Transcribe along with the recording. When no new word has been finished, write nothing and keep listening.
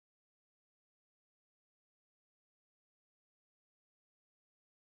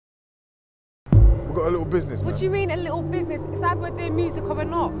We've got a little business, man. What do you mean a little business? It's either we're doing music or we're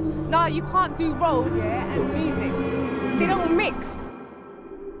not. No, you can't do road, yeah, and music. They don't mix.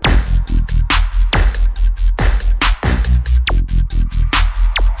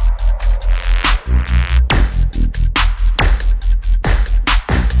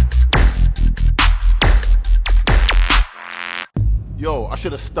 Yo, I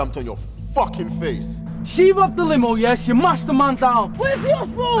should have stamped on your fucking face. She robbed the limo, yeah? She mashed the man down. Where's the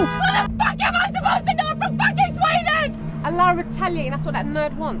hospital? What the fuck am I supposed to know? I'm from fucking Sweden! Allow retaliating, that's what that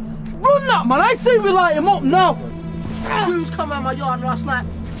nerd wants. Run that, man. I say we light him up now. Who's come around my yard last night?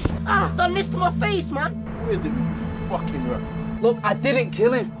 Done this to my face, man. What is it with you fucking rappers? Look, I didn't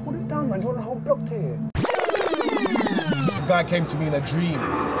kill him. Hold it down, man. Do you want the whole block to hear? The guy came to me in a dream,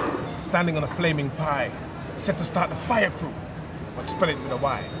 standing on a flaming pie, said to start the fire crew, but spell it with a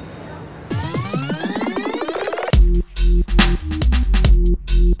Y.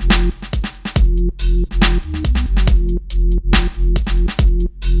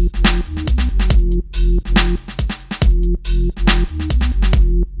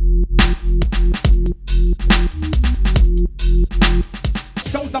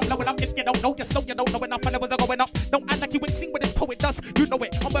 Shows I'm blowing up. If you don't know, just know you don't know enough. And was going up. Don't act like you ain't seen what this poet does. You know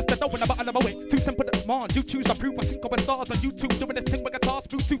it. I'm worth the dough and I'm out of it. Too simple to demand. You choose to prove. I think I'm stars on YouTube doing the